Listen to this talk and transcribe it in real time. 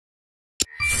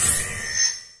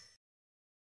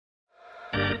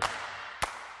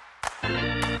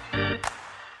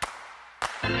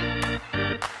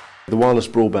The Wireless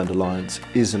Broadband Alliance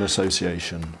is an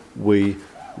association. We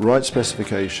write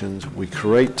specifications, we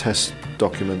create test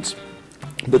documents,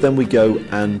 but then we go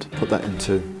and put that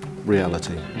into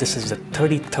reality. This is the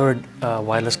 33rd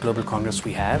Wireless Global Congress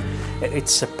we have.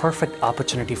 It's a perfect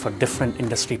opportunity for different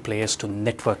industry players to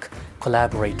network,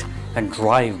 collaborate, and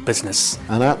drive business.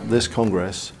 And at this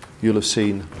Congress, you'll have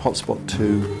seen Hotspot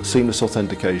 2, seamless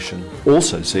authentication,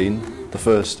 also seen the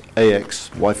first AX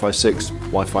Wi-Fi 6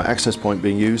 Wi-Fi access point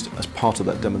being used as part of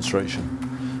that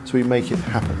demonstration. So we make it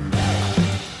happen.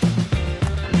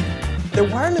 The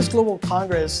Wireless Global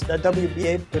Congress that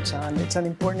WBA puts on, it's an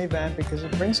important event because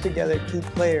it brings together key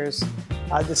players,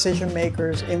 decision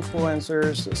makers,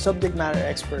 influencers, subject matter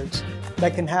experts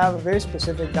that can have a very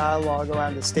specific dialogue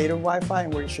around the state of Wi-Fi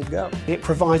and where it should go. It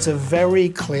provides a very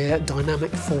clear,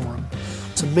 dynamic forum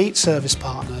to meet service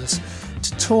partners,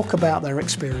 to talk about their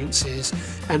experiences,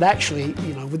 and actually,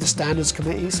 with the standards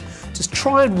committees, just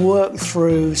try and work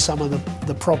through some of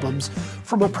the problems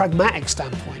from a pragmatic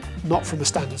standpoint, not from a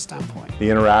standard standpoint. The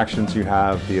interactions you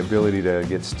have, the ability to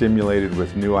get stimulated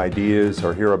with new ideas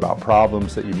or hear about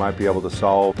problems that you might be able to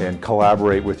solve and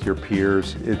collaborate with your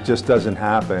peers, it just doesn't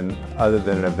happen other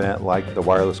than an event like the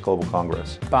Wireless Global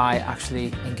Congress. By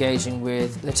actually engaging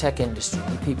with the tech industry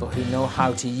and people who know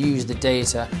how to use the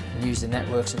data and use the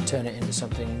networks and turn it into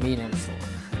something meaningful.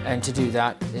 And to do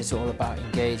that, it's all about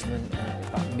engagement and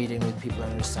about meeting with people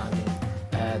and understanding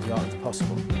the art of the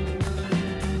possible.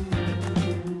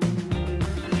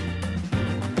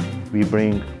 We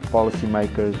bring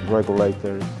policymakers,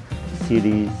 regulators,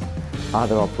 cities,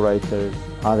 other operators,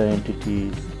 other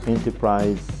entities,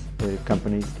 enterprise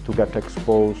companies to get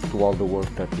exposed to all the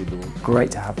work that we do. Great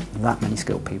to have that many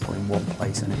skilled people in one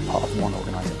place and in part of one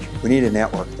organisation. We need a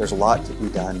network. There's a lot to be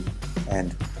done,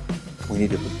 and we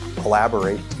need to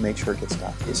collaborate to make sure it gets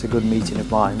done. It's a good meeting of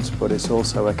minds, but it's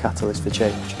also a catalyst for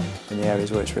change in the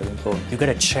areas where it's really important. You get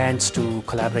a chance to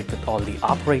collaborate with all the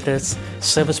operators,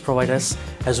 service providers,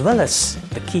 as well as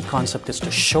the key concept is to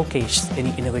showcase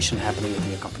any innovation happening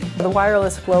within your company. The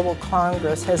Wireless Global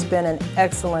Congress has been an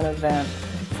excellent event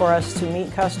for us to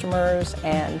meet customers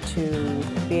and to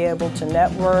be able to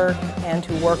network and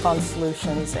to work on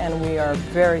solutions, and we are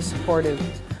very supportive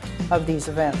of these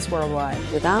events worldwide.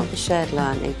 Without the shared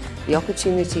learning, the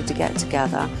opportunity to get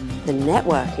together, the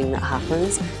networking that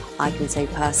happens, I can say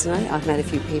personally, I've met a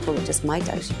few people that just might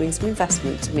actually bring some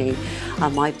investment to me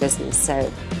and my business,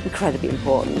 so incredibly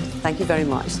important. Thank you very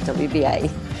much, WBA.